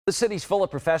The city's full of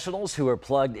professionals who are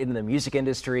plugged into the music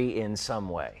industry in some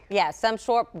way. Yeah, some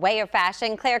short way or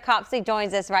fashion. Claire Copsey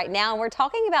joins us right now, and we're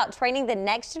talking about training the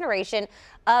next generation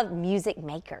of music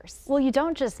makers. Well, you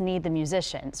don't just need the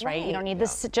musicians, right? You don't need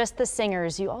just the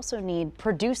singers. You also need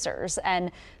producers,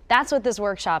 and that's what this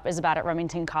workshop is about at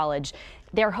Remington College.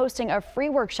 They're hosting a free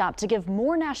workshop to give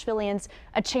more Nashvillians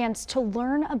a chance to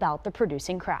learn about the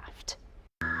producing craft.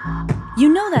 You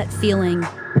know that feeling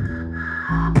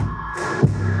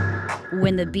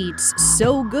when the beat's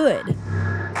so good,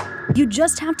 you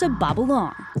just have to bob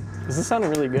along. This is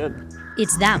sounding really good.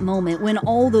 It's that moment when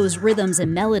all those rhythms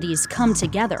and melodies come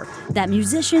together that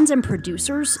musicians and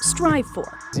producers strive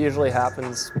for. It usually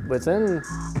happens within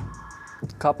a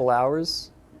couple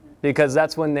hours because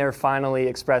that's when they're finally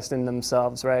expressed in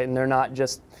themselves, right? And they're not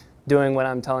just doing what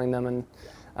I'm telling them, and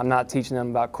I'm not teaching them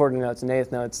about quarter notes and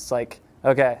eighth notes. It's like,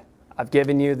 okay, I've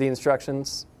given you the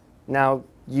instructions, now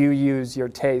you use your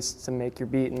taste to make your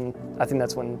beat, and I think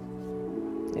that's when,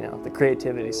 the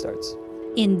creativity starts.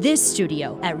 In this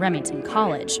studio at Remington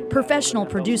College, professional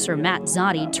producer Matt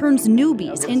Zotti turns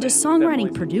newbies into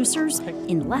songwriting producers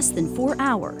in less than 4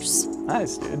 hours.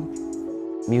 Nice, dude.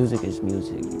 Music is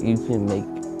music. You can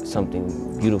make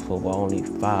something beautiful with only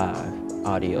 5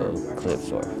 audio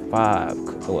clips or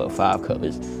 5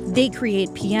 covers. They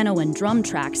create piano and drum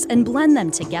tracks and blend them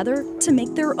together to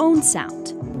make their own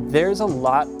sound. There's a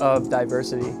lot of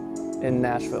diversity in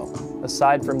Nashville,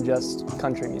 aside from just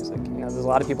country music. There's a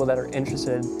lot of people that are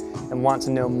interested and want to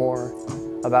know more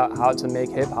about how to make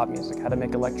hip-hop music, how to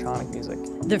make electronic music.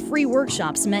 The free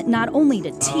workshops meant not only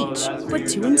to teach, but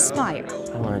to inspire.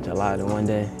 I learned a lot in one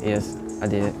day. Yes, I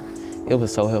did. It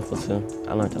was so helpful too.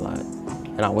 I learned a lot.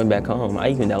 And I went back home. I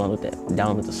even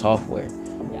downloaded the software.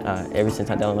 Ever since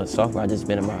I downloaded the software, I just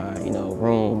been in my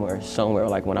room or somewhere,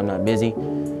 like when I'm not busy,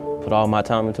 put all my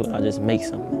time into it, I just make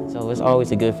something. So it's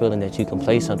always a good feeling that you can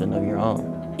play something of your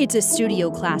own. It's a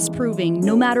studio class proving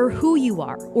no matter who you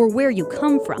are or where you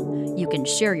come from, you can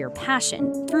share your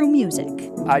passion through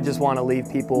music. I just want to leave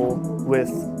people with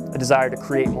a desire to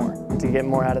create more, to get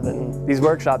more out of it. And these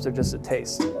workshops are just a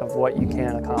taste of what you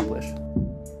can accomplish.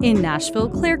 In Nashville,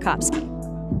 Claire Copsey,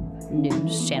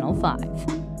 News Channel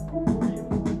 5.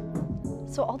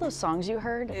 So all those songs you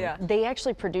heard, they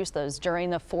actually produced those during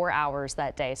the 4 hours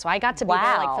that day. So I got to be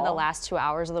there for the last 2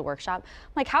 hours of the workshop.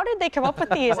 I'm like, how did they come up with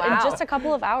these in just a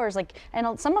couple of hours?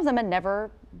 And some of them had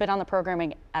never been on the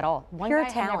programming at all. One guy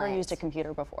had never used a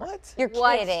computer before. What? You're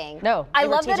kidding. No. I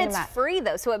love that it's free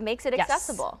though, so it makes it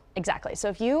accessible. Exactly. So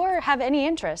if you have any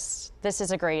interest, this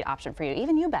is a great option for you.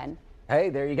 Even you, Ben. Hey,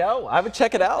 there you go. I would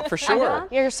check it out for sure.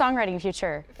 Your songwriting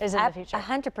future is in the future.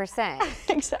 100%.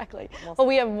 Exactly. Well,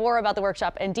 we have more about the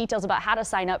workshop and details about how to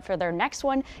sign up for their next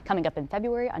one coming up in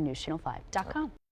February on newschannel5.com.